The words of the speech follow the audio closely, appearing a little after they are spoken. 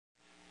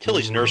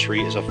Tilly's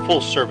Nursery is a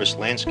full-service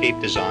landscape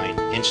design,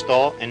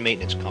 install, and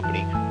maintenance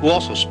company who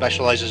also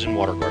specializes in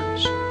water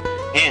gardens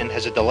and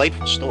has a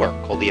delightful store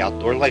called the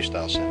Outdoor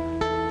Lifestyle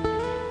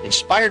Center.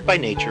 Inspired by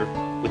nature,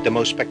 with the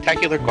most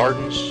spectacular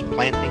gardens,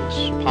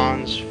 plantings,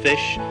 ponds,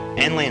 fish,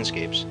 and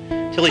landscapes,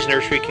 Tilly's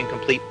Nursery can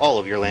complete all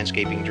of your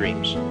landscaping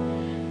dreams.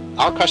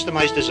 Our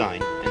customized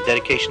design and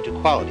dedication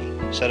to quality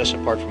set us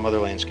apart from other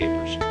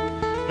landscapers.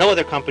 No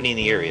other company in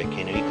the area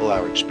can equal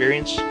our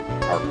experience,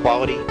 our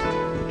quality,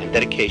 and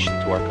dedication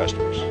to our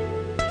customers.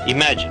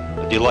 Imagine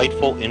a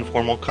delightful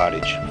informal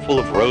cottage full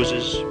of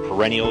roses,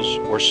 perennials,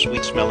 or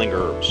sweet-smelling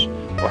herbs.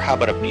 Or how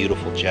about a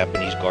beautiful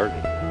Japanese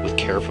garden with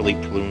carefully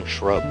pruned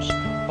shrubs,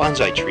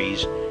 bonsai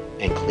trees,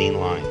 and clean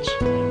lines.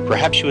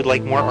 Perhaps you would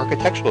like more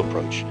architectural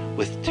approach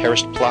with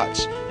terraced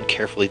plots and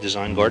carefully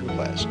designed garden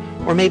plats.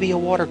 Or maybe a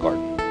water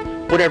garden.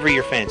 Whatever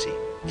your fancy,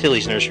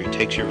 Tilly's Nursery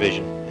takes your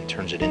vision and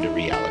turns it into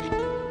reality.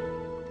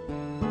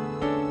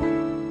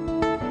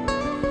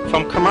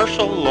 From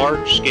commercial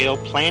large-scale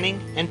planning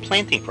and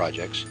planting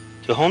projects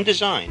to home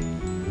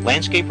design,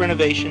 landscape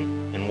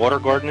renovation, and water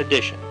garden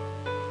addition,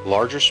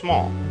 large or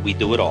small, we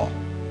do it all.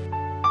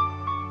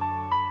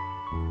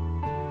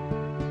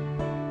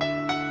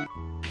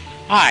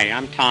 Hi,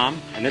 I'm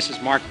Tom, and this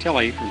is Mark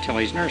Tilly from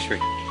Tilly's Nursery.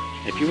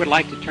 If you would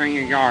like to turn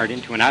your yard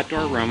into an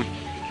outdoor room,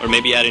 or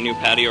maybe add a new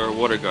patio or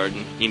water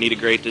garden, you need a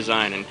great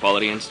design and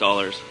quality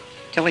installers.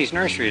 Tilly's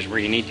Nursery is where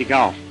you need to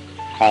go.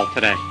 Call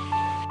today.